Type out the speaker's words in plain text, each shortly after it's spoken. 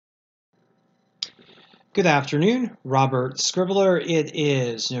Good afternoon, Robert Scribbler. It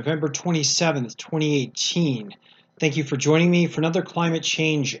is November 27th, 2018. Thank you for joining me for another climate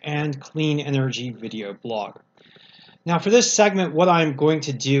change and clean energy video blog. Now for this segment, what I'm going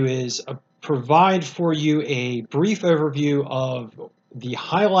to do is provide for you a brief overview of the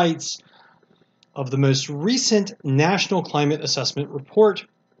highlights of the most recent National Climate Assessment Report.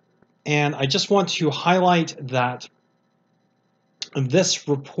 And I just want to highlight that this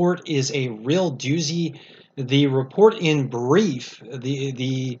report is a real doozy. The report in brief,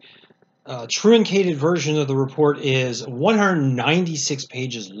 the truncated version of the report is 196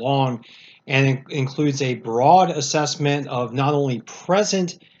 pages long and includes a broad assessment of not only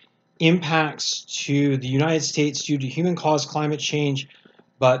present impacts to the United States due to human-caused climate change,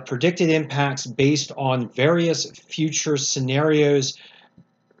 but predicted impacts based on various future scenarios,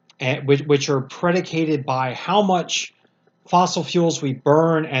 which are predicated by how much fossil fuels we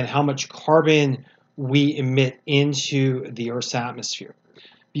burn and how much carbon we emit into the Earth's atmosphere.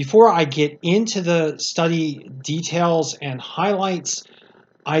 Before I get into the study details and highlights,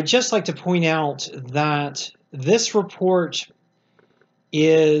 I'd just like to point out that this report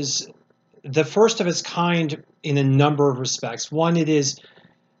is the first of its kind in a number of respects. One, it is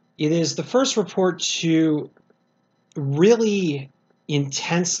the first report to really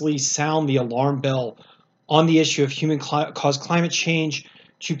intensely sound the alarm bell on the issue of human-caused climate change,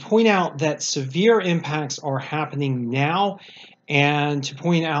 to point out that severe impacts are happening now, and to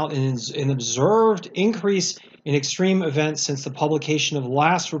point out an observed increase in extreme events since the publication of the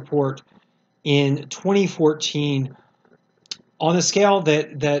last report in 2014 on a scale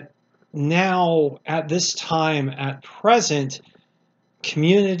that now, at this time, at present,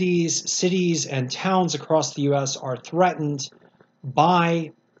 communities, cities, and towns across the U.S. are threatened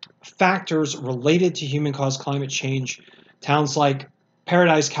by factors related to human-caused climate change. Towns like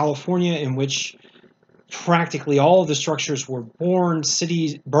Paradise, California, in which practically all of the structures were burned.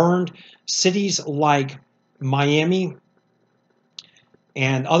 Cities like Miami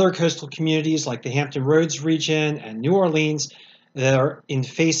and other coastal communities like the Hampton Roads region and New Orleans that are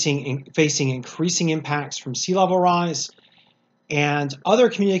facing increasing impacts from sea level rise, and other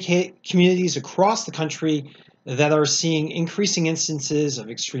communities across the country that are seeing increasing instances of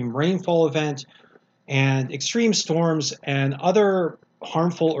extreme rainfall event and extreme storms and other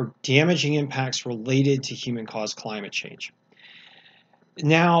harmful or damaging impacts related to human-caused climate change.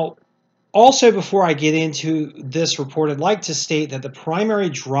 Now, also before I get into this report, I'd like to state that the primary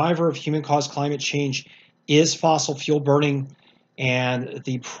driver of human-caused climate change is fossil fuel burning, and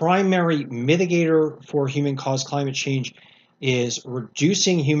the primary mitigator for human-caused climate change is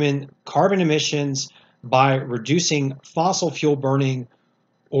reducing human carbon emissions by reducing fossil fuel burning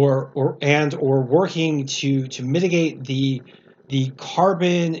or working to mitigate the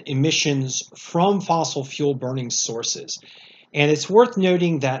carbon emissions from fossil fuel burning sources. And it's worth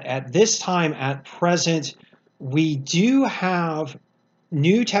noting that at this time, at present, we do have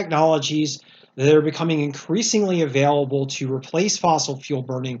new technologies that are becoming increasingly available to replace fossil fuel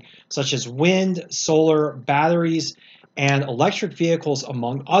burning, such as wind, solar, batteries, and electric vehicles,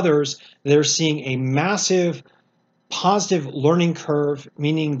 among others, that are seeing a massive positive learning curve,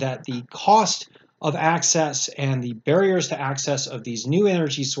 meaning that the cost of access and the barriers to access of these new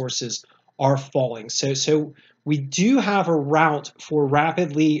energy sources are falling. So we do have a route for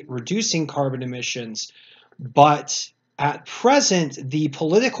rapidly reducing carbon emissions, but at present, the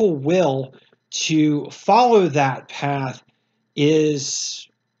political will to follow that path is,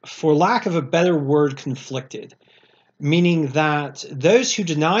 for lack of a better word, conflicted. Meaning that those who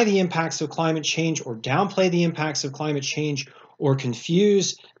deny the impacts of climate change or downplay the impacts of climate change or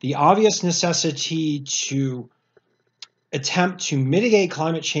confuse the obvious necessity to attempt to mitigate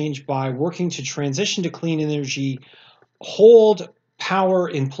climate change by working to transition to clean energy hold power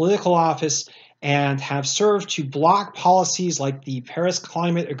in political office and have served to block policies like the Paris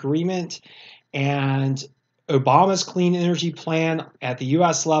Climate Agreement and Obama's Clean Energy Plan at the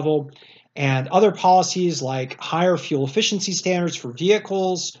US level, and other policies like higher fuel efficiency standards for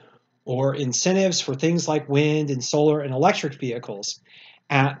vehicles or incentives for things like wind and solar and electric vehicles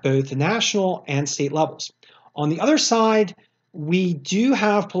at both the national and state levels. On the other side, we do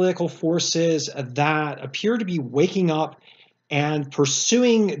have political forces that appear to be waking up and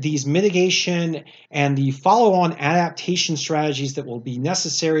pursuing these mitigation and the follow-on adaptation strategies that will be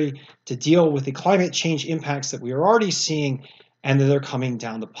necessary to deal with the climate change impacts that we are already seeing and that are coming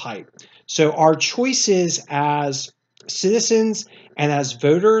down the pipe. So our choices as citizens and as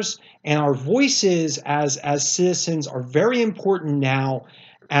voters and our voices as citizens are very important now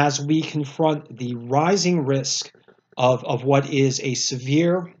as we confront the rising risk of what is a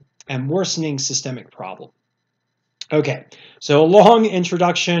severe and worsening systemic problem. Okay, so a long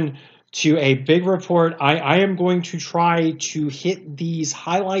introduction to a big report. I am going to try to hit these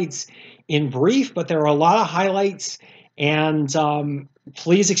highlights in brief, but there are a lot of highlights, and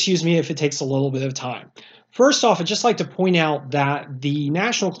please excuse me if it takes a little bit of time. First off, I'd just like to point out that the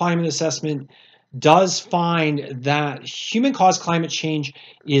National Climate Assessment does find that human-caused climate change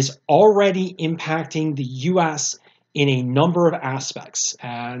is already impacting the U.S. in a number of aspects,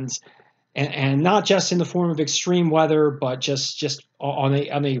 and not just in the form of extreme weather, but just on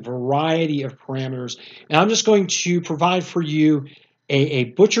a variety of parameters. And I'm just going to provide for you a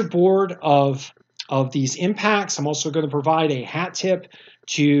butcher board of these impacts. I'm also going to provide a hat tip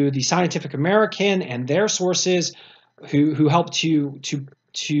to the Scientific American and their sources who helped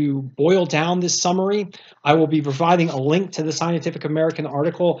to boil down this summary. I will be providing a link to the Scientific American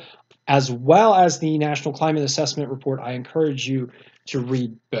article as well as the National Climate Assessment Report. I encourage you to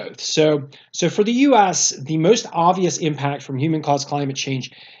read both. So for the US, the most obvious impact from human-caused climate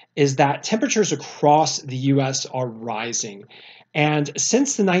change is that temperatures across the US are rising. And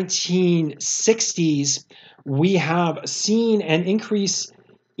since the 1960s, we have seen an increase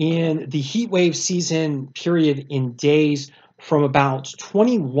in the heat wave season period in days from about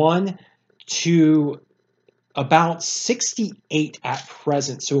 21 to about 68 at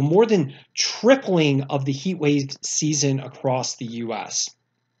present, so more than tripling of the heat wave season across the US.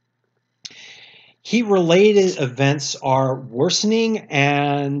 Heat-related events are worsening,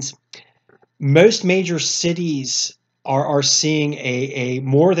 and most major cities are seeing a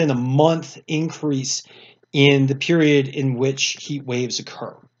more than a month increase in the period in which heat waves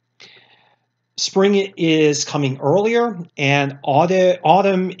occur. Spring is coming earlier, and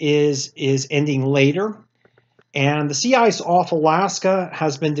autumn is ending later. And the sea ice off Alaska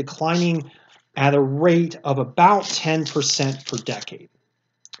has been declining at a rate of about 10% per decade.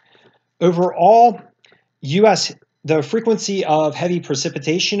 Overall, the frequency of heavy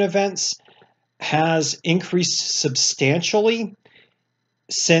precipitation events has increased substantially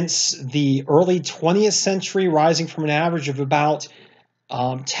since the early 20th century, rising from an average of about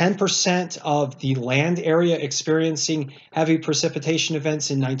 10% of the land area experiencing heavy precipitation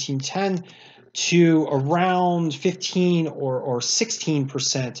events in 1910 to around 15 or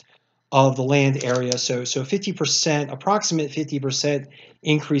 16% of the land area. So 50%, approximate 50%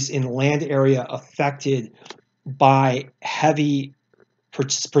 increase in land area affected by heavy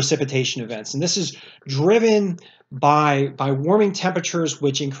precipitation events. And this is driven by warming temperatures,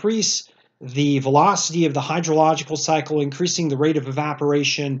 which increase the velocity of the hydrological cycle, increasing the rate of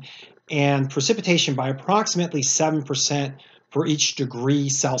evaporation and precipitation by approximately 7% for each degree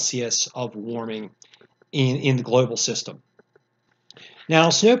Celsius of warming in the global system. Now,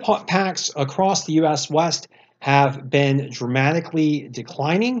 snowpacks across the U.S. West have been dramatically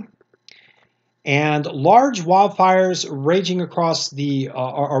declining, and large wildfires are raging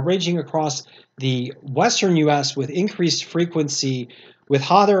across the western U.S. with increased frequency, with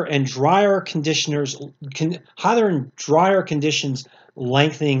hotter and drier conditions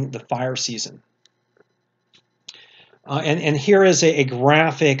lengthening the fire season. And here is a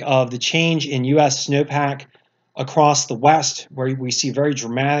graphic of the change in U.S. snowpack across the West, where we see very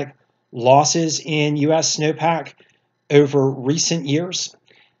dramatic losses in U.S. snowpack over recent years,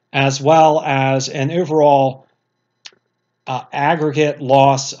 as well as an overall aggregate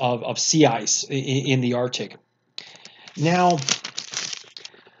loss of sea ice in the Arctic. Now,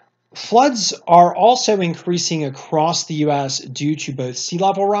 floods are also increasing across the U.S. due to both sea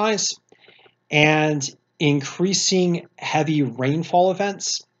level rise and increasing heavy rainfall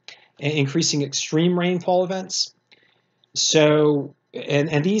events, increasing extreme rainfall events. So,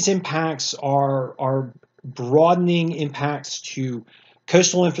 and these impacts are broadening impacts to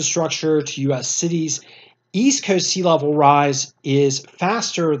coastal infrastructure, to U.S. cities. East Coast sea level rise is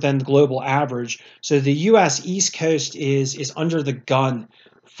faster than the global average. So the U.S. East Coast is under the gun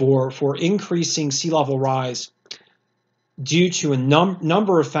for increasing sea level rise due to a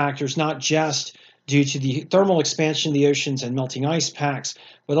number of factors, not just due to the thermal expansion of the oceans and melting ice packs,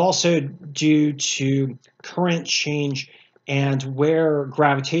 but also due to current change and where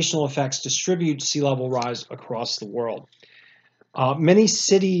gravitational effects distribute sea level rise across the world. Many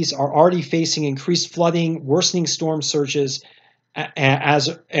cities are already facing increased flooding, worsening storm surges, as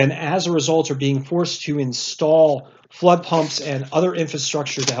a result are being forced to install flood pumps and other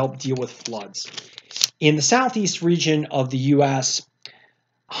infrastructure to help deal with floods. In the southeast region of the U.S.,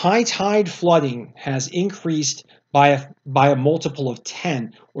 high tide flooding has increased by a multiple of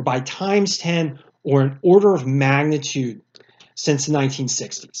 10, or by times 10, or an order of magnitude since the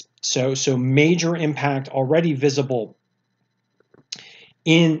 1960s. So major impact already visible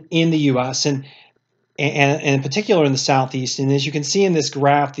in the U.S. and in particular in the Southeast. And as you can see in this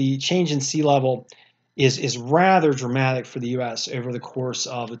graph, the change in sea level is rather dramatic for the U.S. over the course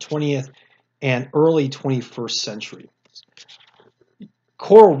of the 20th and early 21st century.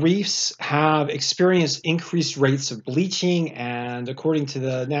 Coral reefs have experienced increased rates of bleaching, and according to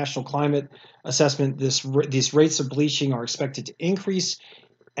the National Climate Assessment, these rates of bleaching are expected to increase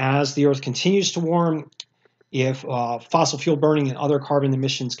as the Earth continues to warm if fossil fuel burning and other carbon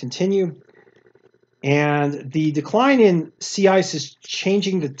emissions continue. And the decline in sea ice is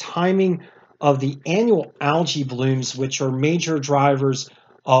changing the timing of the annual algae blooms, which are major drivers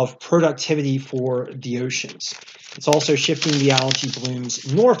of productivity for the oceans. It's also shifting the algae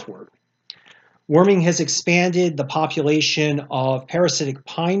blooms northward. Warming has expanded the population of parasitic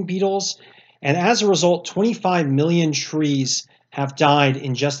pine beetles, and as a result, 25 million trees have died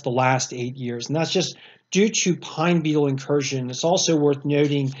in just the last 8 years. And that's just due to pine beetle incursion. It's also worth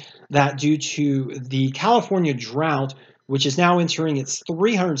noting that due to the California drought, which is now entering its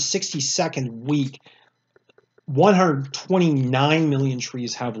 362nd week, 129 million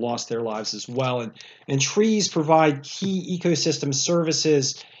trees have lost their lives as well. And trees provide key ecosystem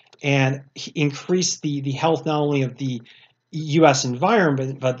services and increase the health not only of the U.S.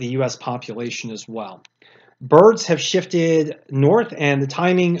 environment, but the U.S. population as well. Birds have shifted north, and the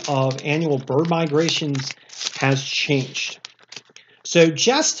timing of annual bird migrations has changed. So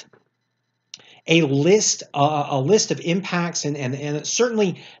just a list of impacts, and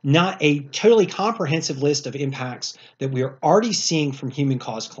certainly not a totally comprehensive list of impacts that we are already seeing from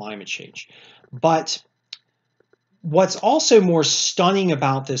human-caused climate change. But what's also more stunning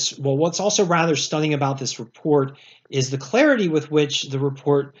about this, well, what's also rather stunning about this report is the clarity with which the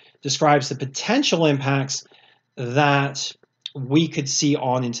report describes the potential impacts that we could see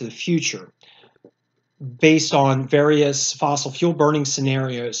on into the future based on various fossil fuel burning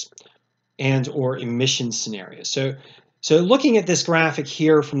scenarios and or emission scenarios. So looking at this graphic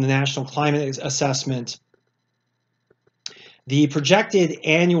here from the National Climate Assessment, the projected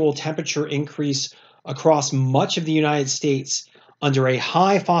annual temperature increase across much of the United States under a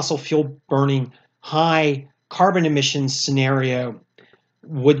high fossil fuel burning, high carbon emissions scenario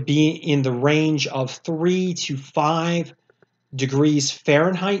would be in the range of 3 to 5 degrees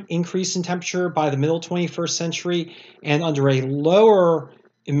Fahrenheit increase in temperature by the middle 21st century, and under a lower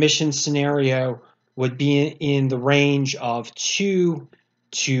emission scenario would be in the range of 2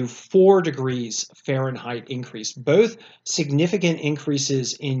 to 4 degrees Fahrenheit increase. Both significant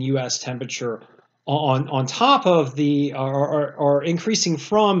increases in U.S. temperature on top of the are increasing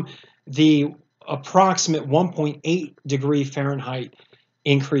from the approximate 1.8 degree Fahrenheit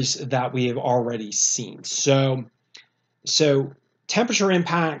increase that we have already seen. So temperature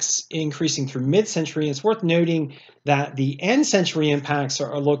impacts increasing through mid-century. It's worth noting that the end-century impacts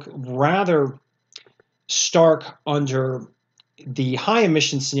look rather stark under the high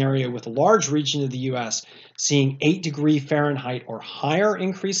emission scenario, with a large region of the U.S. seeing 8 degree Fahrenheit or higher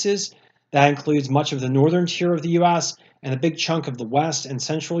increases. That includes much of the northern tier of the U.S. and a big chunk of the west and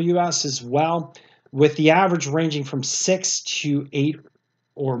central U.S. as well, with the average ranging from 6 to 8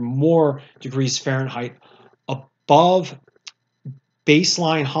 or more degrees Fahrenheit above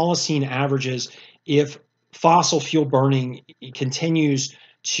baseline Holocene averages if fossil fuel burning continues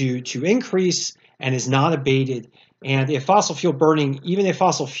to increase and is not abated. And if fossil fuel burning, even if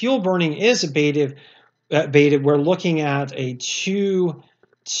fossil fuel burning is abated, we're looking at a 2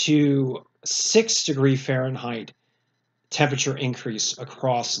 to 6 degree Fahrenheit temperature increase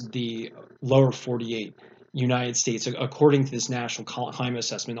across the lower 48 United States, according to this National Climate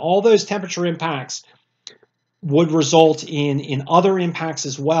Assessment. All those temperature impacts would result in other impacts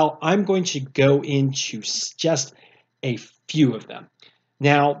as well. I'm going to go into just a few of them.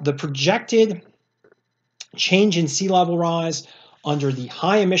 Now, the projected change in sea level rise under the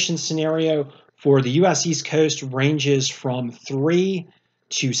high emission scenario for the U.S. East Coast ranges from 3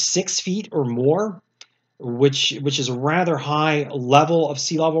 to 6 feet or more, which is a rather high level of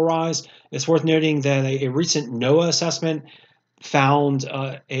sea level rise. It's worth noting that a recent NOAA assessment found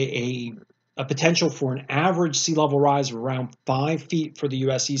a potential for an average sea level rise of around 5 feet for the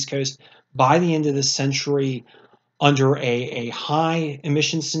U.S. East Coast by the end of this century under a high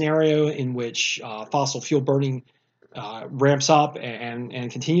emission scenario in which fossil fuel burning ramps up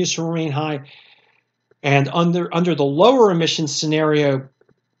and continues to remain high. And under the lower emission scenario,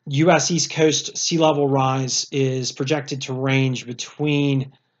 U.S. East Coast sea level rise is projected to range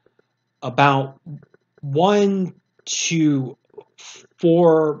between about 1 to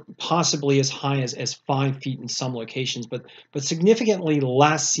 4, possibly as high as 5 feet in some locations, but significantly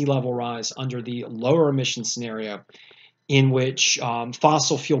less sea level rise under the lower emission scenario in which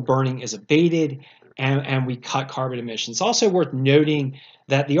fossil fuel burning is abated and we cut carbon emissions. It's also worth noting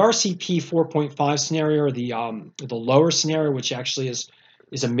that the RCP 4.5 scenario, or the lower scenario, which actually is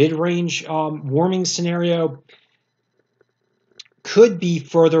a mid-range warming scenario, could be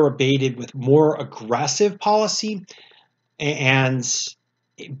further abated with more aggressive policy,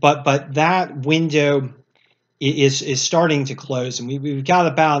 but that window is starting to close, and we've got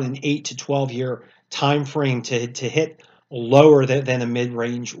about an 8 to 12 year time frame to hit lower than a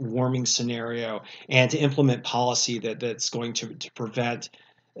mid-range warming scenario and to implement policy that's going to prevent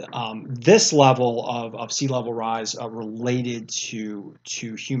this level of sea level rise related to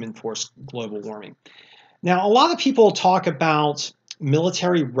human-forced global warming. Now, a lot of people talk about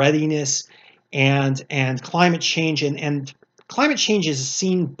military readiness and climate change, and climate change is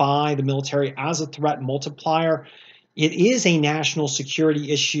seen by the military as a threat multiplier. It is a national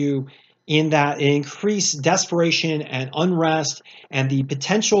security issue in that it increased desperation and unrest and the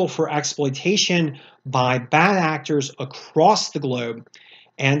potential for exploitation by bad actors across the globe.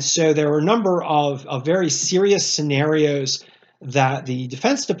 And so there are a number of very serious scenarios that the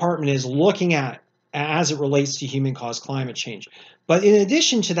Defense Department is looking at as it relates to human-caused climate change. But in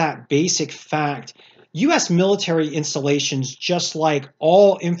addition to that basic fact, U.S. military installations, just like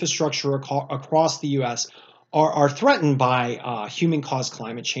all infrastructure across the U.S., are threatened by human-caused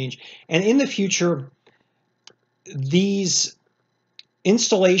climate change. And in the future, these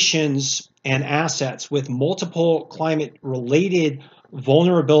installations and assets with multiple climate-related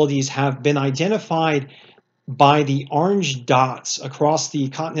vulnerabilities have been identified by the orange dots across the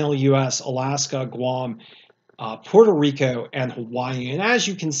continental U.S., Alaska, Guam, Puerto Rico, and Hawaii. And as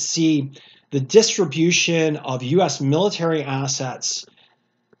you can see, the distribution of U.S. military assets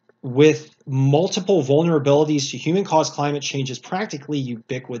with multiple vulnerabilities to human-caused climate change is practically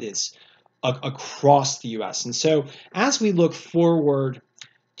ubiquitous across the U.S. And so as we look forward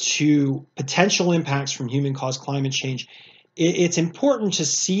to potential impacts from human-caused climate change, it's important to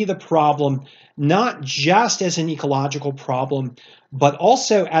see the problem not just as an ecological problem, but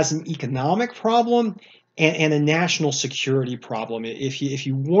also as an economic problem and a national security problem. If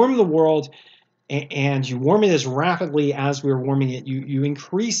you warm the world and you warm it as rapidly as we're warming it, you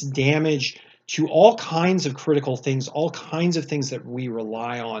increase damage to all kinds of critical things, all kinds of things that we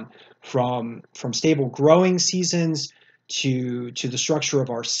rely on, from stable growing seasons to the structure of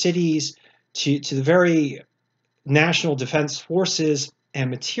our cities, to the very national defense forces and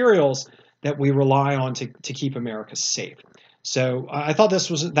materials that we rely on to keep America safe. So I thought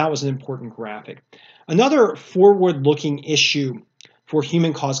that was an important graphic. Another forward-looking issue for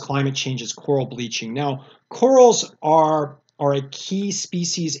human-caused climate change is coral bleaching. Now, corals are a key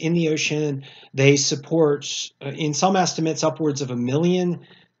species in the ocean. They support, in some estimates, upwards of 1 million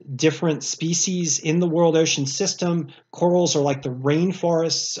different species in the world ocean system. Corals are like the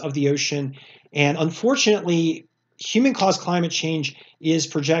rainforests of the ocean. And unfortunately, human-caused climate change is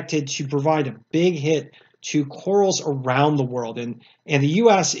projected to provide a big hit to corals around the world. And the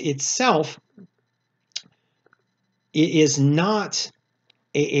U.S. itself is not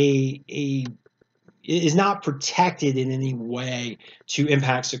is not protected in any way to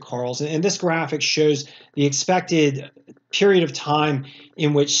impacts to corals. And this graphic shows the expected period of time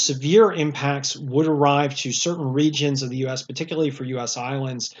in which severe impacts would arrive to certain regions of the U.S., particularly for U.S.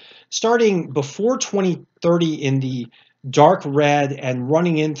 islands, starting before 2030 in the dark red and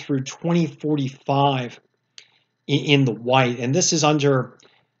running in through 2045 in the white. And this is under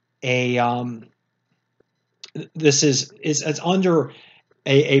a it's under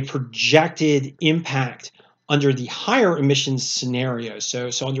a projected impact under the higher emissions scenario. So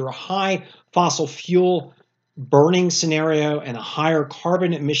under a high fossil fuel burning scenario and a higher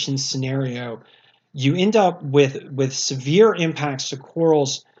carbon emissions scenario, you end up with severe impacts to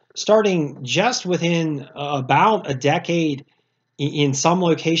corals starting just within about a decade in some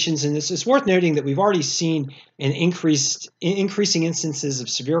locations. And it's worth noting that we've already seen an increasing instances of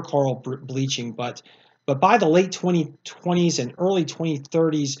severe coral bleaching, but by the late 2020s and early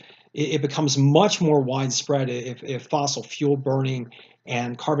 2030s, it becomes much more widespread if fossil fuel burning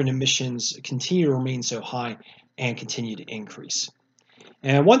and carbon emissions continue to remain so high and continue to increase.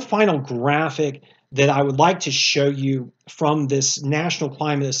 And one final graphic that I would like to show you from this National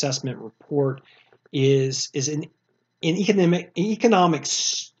Climate Assessment Report is an economic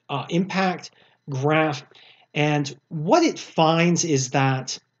impact graph. And what it finds is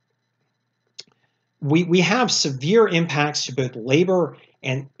that we have severe impacts to both labor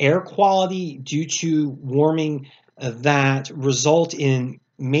and air quality due to warming that result in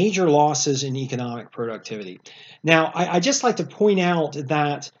major losses in economic productivity. Now, I just like to point out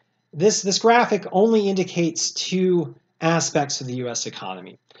that this graphic only indicates two aspects of the US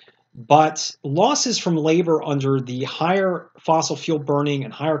economy. But losses from labor under the higher fossil fuel burning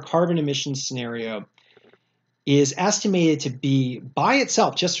and higher carbon emissions scenario is estimated to be, by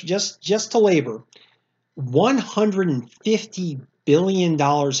itself, just to labor, $150 billion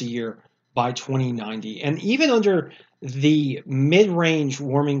a year by 2090. And even under the mid-range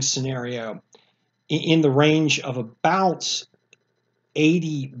warming scenario, in the range of about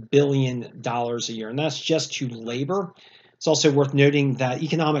 $80 billion a year. And that's just to labor. It's also worth noting that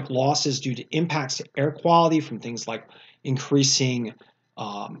economic losses due to impacts to air quality from things like increasing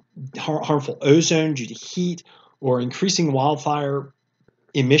harmful ozone due to heat or increasing wildfire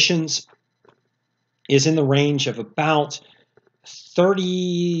emissions is in the range of about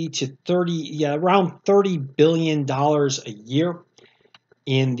around $30 billion a year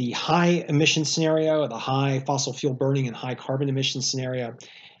in the high emission scenario, the high fossil fuel burning and high carbon emission scenario,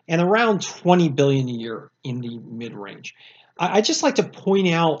 and around 20 billion a year in the mid-range. I just like to point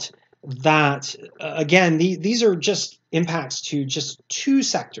out that, again, these are just impacts to just two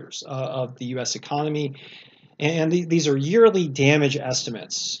sectors of the US economy, and these are yearly damage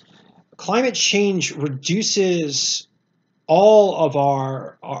estimates. Climate change reduces all of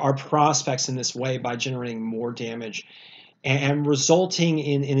our prospects in this way by generating more damage and resulting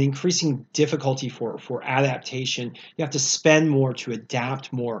in an increasing difficulty for adaptation. You have to spend more to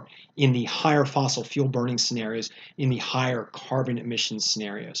adapt more in the higher fossil fuel burning scenarios, in the higher carbon emissions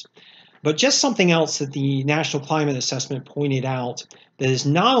scenarios. But just something else that the National Climate Assessment pointed out that is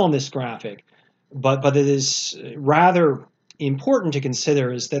not on this graphic, but it is rather important to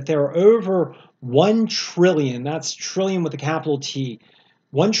consider, is that there are over 1 trillion, that's trillion with a capital T,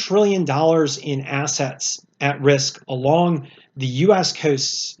 $1 trillion in assets at risk along the US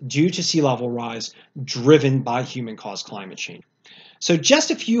coasts due to sea level rise driven by human-caused climate change. So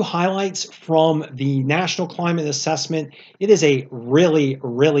just a few highlights from the National Climate Assessment. It is a really,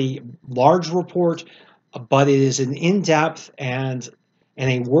 really large report, but it is an in-depth and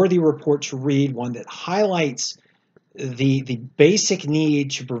a worthy report to read, one that highlights the basic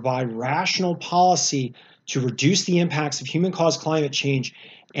need to provide rational policy to reduce the impacts of human-caused climate change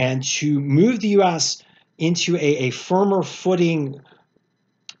and to move the U.S. into a firmer footing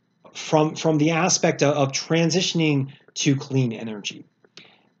from the aspect of transitioning to clean energy.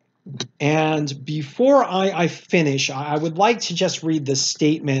 And before I finish, I would like to just read this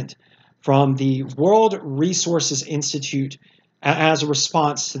statement from the World Resources Institute as a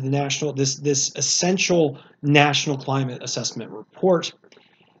response to the this essential National Climate Assessment report.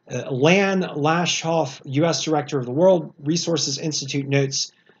 Lan Lashoff, U.S. Director of the World Resources Institute,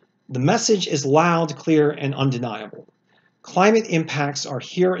 notes, "The message is loud, clear, and undeniable. Climate impacts are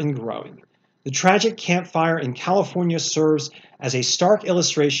here and growing. The tragic Camp Fire in California serves as a stark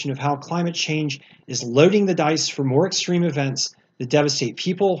illustration of how climate change is loading the dice for more extreme events that devastate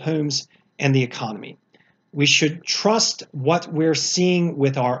people, homes, and the economy. We should trust what we're seeing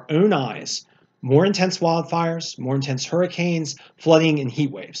with our own eyes: more intense wildfires, more intense hurricanes, flooding, and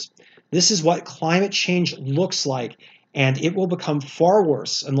heat waves. This is what climate change looks like, and it will become far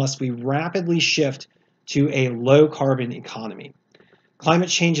worse unless we rapidly shift to a low-carbon economy. Climate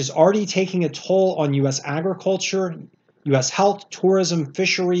change is already taking a toll on U.S. agriculture, U.S. health, tourism,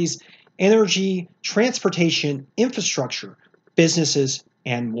 fisheries, energy, transportation, infrastructure, businesses,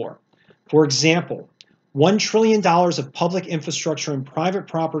 and more. For example, $1 trillion of public infrastructure and private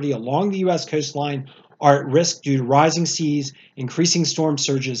property along the U.S. coastline are at risk due to rising seas, increasing storm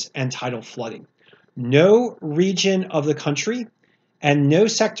surges, and tidal flooding. No region of the country and no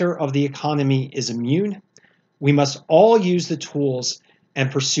sector of the economy is immune. We must all use the tools and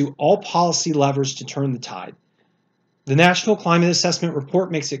pursue all policy levers to turn the tide. The National Climate Assessment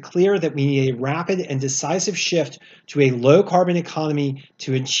Report makes it clear that we need a rapid and decisive shift to a low-carbon economy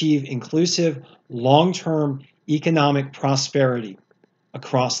to achieve inclusive, long-term economic prosperity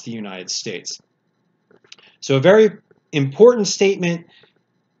across the United States." So a very important statement,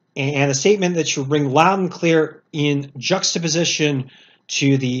 and a statement that should ring loud and clear in juxtaposition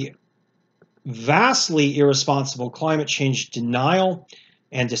to the vastly irresponsible climate change denial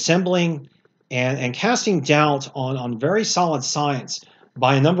and dissembling and casting doubt on very solid science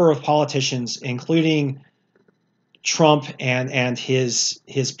by a number of politicians, including Trump and his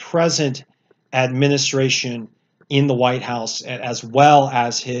present administration in the White House, as well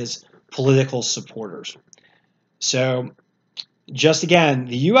as his political supporters. So just again,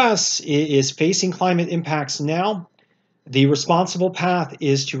 the U.S. is facing climate impacts now. The responsible path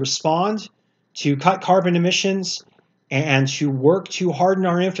is to respond, to cut carbon emissions, and to work to harden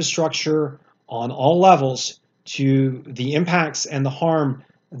our infrastructure on all levels to the impacts and the harm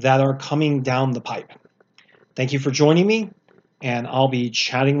that are coming down the pipe. Thank you for joining me, and I'll be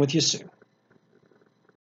chatting with you soon.